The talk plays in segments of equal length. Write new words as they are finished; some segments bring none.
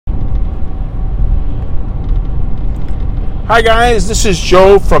Hi guys, this is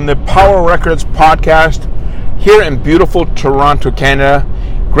Joe from the Power Records podcast here in beautiful Toronto, Canada.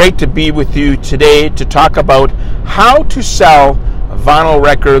 Great to be with you today to talk about how to sell vinyl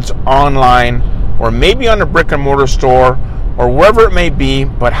records online or maybe on a brick and mortar store or wherever it may be,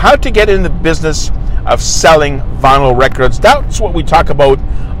 but how to get in the business of selling vinyl records. That's what we talk about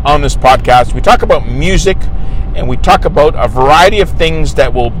on this podcast. We talk about music and we talk about a variety of things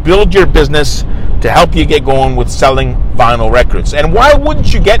that will build your business to help you get going with selling vinyl records. And why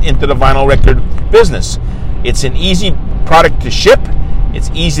wouldn't you get into the vinyl record business? It's an easy product to ship.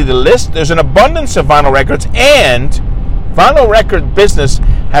 It's easy to list. There's an abundance of vinyl records, and vinyl record business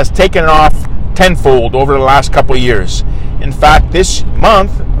has taken off tenfold over the last couple of years. In fact, this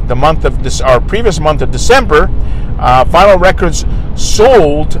month, previous month of December, vinyl records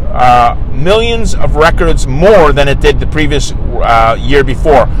sold millions of records more than it did the previous year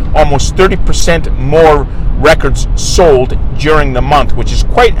before. Almost 30% more records sold during the month, which is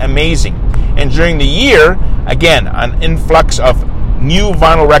quite amazing. And during the year, again, an influx of new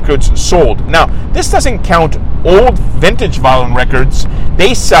vinyl records sold. Now, this doesn't count old vintage vinyl records.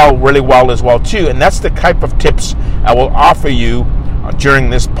 They sell really well as well too, and that's the type of tips I will offer you during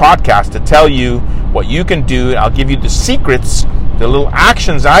this podcast to tell you what you can do. I'll give you the secrets, the little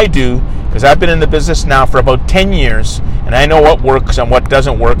actions I do, because I've been in the business now for about 10 years and I know what works and what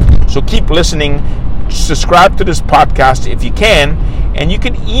doesn't work. So keep listening. Subscribe to this podcast if you can, and you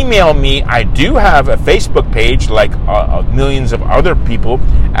can email me. I do have a Facebook page like millions of other people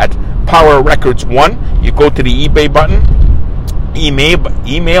at Power Records 1. You go to the eBay button,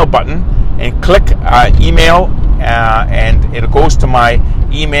 email button, and click email, and it goes to my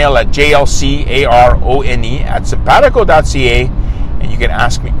email at jlcarone@simpatico.ca, and you can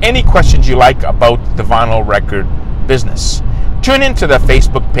ask me any questions you like about the vinyl record business. Tune into the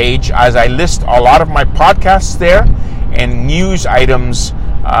Facebook page as I list a lot of my podcasts there and news items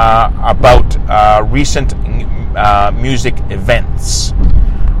about recent music events.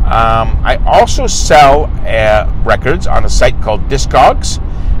 I also sell records on a site called Discogs.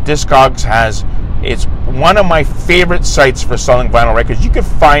 Discogs it's one of my favorite sites for selling vinyl records. You can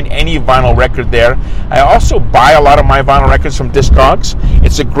find any vinyl record there. I also buy a lot of my vinyl records from Discogs.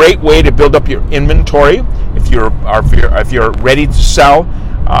 It's a great way to build up your inventory. If you're ready to sell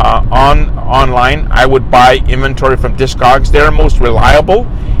online, I would buy inventory from Discogs. They're most reliable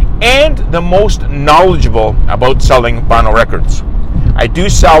and the most knowledgeable about selling vinyl records. I do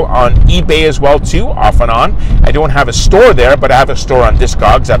sell on eBay as well too, off and on. I don't have a store there, but I have a store on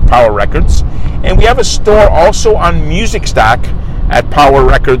Discogs at Power Records. And we have a store also on MusicStack at Power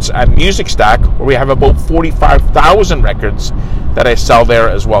Records at MusicStack, where we have about 45,000 records that I sell there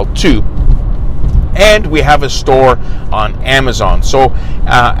as well too. And we have a store on Amazon. So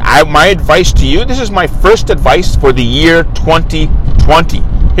my advice to you, this is my first advice for the year 2020.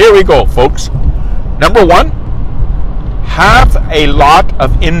 Here we go, folks. Number one, have a lot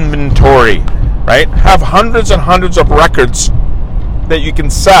of inventory, right? Have hundreds and hundreds of records that you can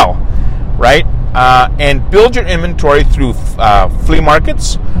sell, right? And build your inventory through flea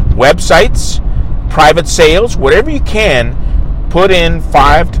markets, websites, private sales, whatever you can. Put in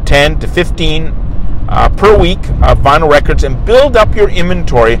 5 to 10 to 15 per week of vinyl records and build up your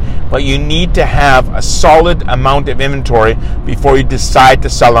inventory, but you need to have a solid amount of inventory before you decide to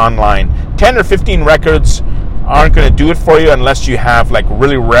sell online. 10 or 15 records aren't going to do it for you unless you have like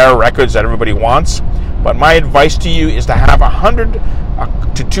really rare records that everybody wants. But my advice to you is to have 100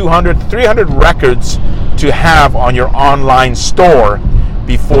 to 200, 300 records to have on your online store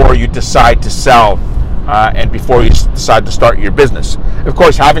before you decide to sell and before you decide to start your business. Of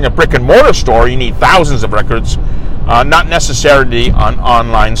course, having a brick and mortar store, you need thousands of records, not necessarily on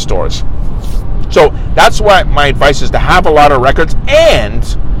online stores. So that's why my advice is to have a lot of records. And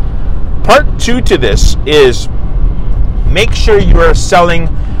part two to this is make sure you are selling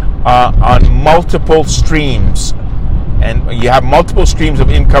on multiple streams, and you have multiple streams of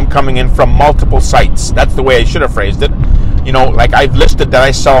income coming in from multiple sites. That's the way I should have phrased it. You know, like I've listed that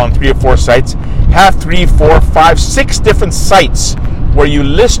I sell on 3 or 4 sites. Have 3, 4, 5, 6 different sites where you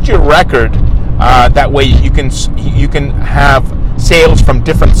list your record. That way you can have sales from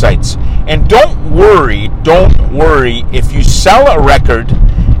different sites. And don't worry if you sell a record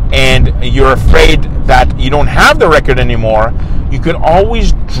and you're afraid that you don't have the record anymore. You could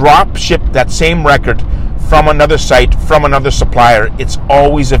always drop ship that same record from another site, from another supplier. It's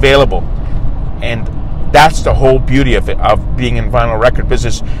always available. And that's the whole beauty of it, of being in vinyl record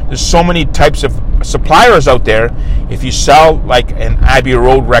business. There's so many types of suppliers out there. If you sell like an Abbey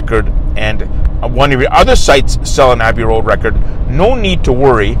Road record and one of your other sites sell an Abbey Road record, no need to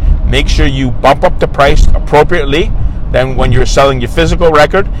worry. Make sure you bump up the price appropriately. Then when you're selling your physical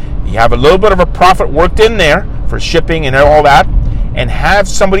record, you have a little bit of a profit worked in there for shipping and all that, and have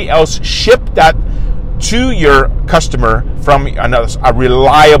somebody else ship that to your customer from a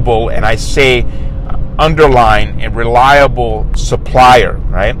reliable, and I say underline, a reliable supplier,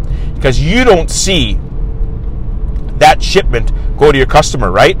 right? Because you don't see that shipment go to your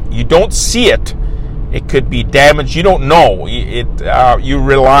customer, right? You don't see it. It could be damaged. You don't know. You're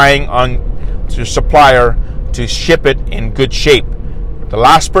relying on your supplier to ship it in good shape. The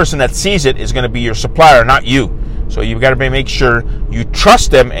last person that sees it is going to be your supplier, not you. So you've got to make sure you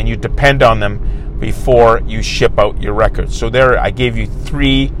trust them and you depend on them before you ship out your records. So there, I gave you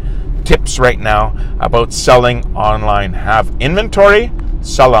 3 tips right now about selling online. Have inventory,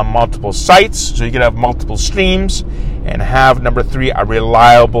 sell on multiple sites so you can have multiple streams, and have number 3, a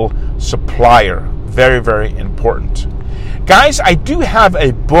reliable supplier. Very, very important. Guys, I do have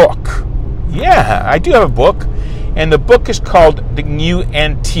a book. Yeah, I do have a book, and the book is called The New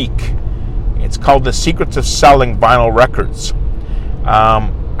Antique. It's called The Secrets of Selling Vinyl Records.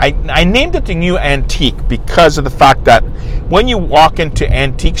 I named it The New Antique because of the fact that when you walk into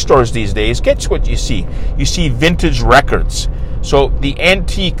antique stores these days, guess what you see? You see vintage records. So the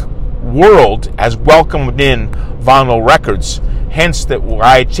antique world has welcomed in vinyl records. Hence, that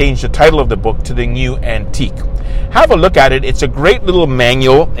I changed the title of the book to The New Antique. Have a look at it. It's a great little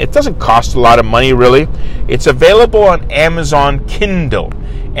manual. It doesn't cost a lot of money, really. It's available on Amazon Kindle.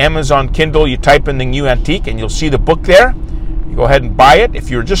 Amazon Kindle, you type in The New Antique and you'll see the book there. You go ahead and buy it if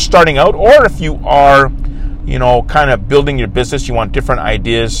you're just starting out, or if you are, kind of building your business, you want different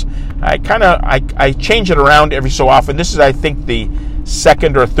ideas. I change it around every so often. This is, I think, the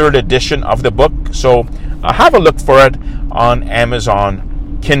 2nd or 3rd edition of the book. So have a look for it on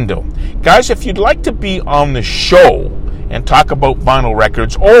Amazon Kindle. Guys, if you'd like to be on the show and talk about vinyl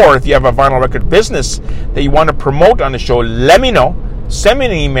records, or if you have a vinyl record business that you want to promote on the show, let me know. Send me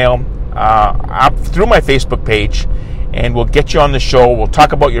an email up through my Facebook page, and we'll get you on the show. We'll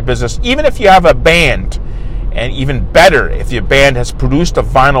talk about your business. Even if you have a band, and even better, if your band has produced a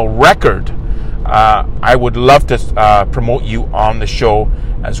vinyl record, I would love to promote you on the show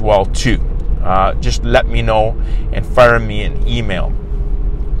as well too. Just let me know and fire me an email.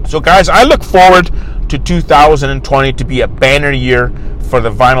 So guys, I look forward to 2020 to be a banner year for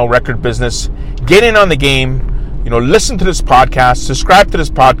the vinyl record business. Get in on the game. Listen to this podcast, subscribe to this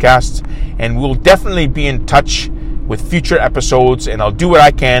podcast, and we'll definitely be in touch with future episodes, and I'll do what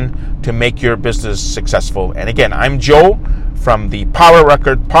I can to make your business successful. And again, I'm Joe from the Power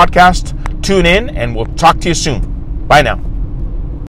Record Podcast. Tune in, and we'll talk to you soon. Bye now.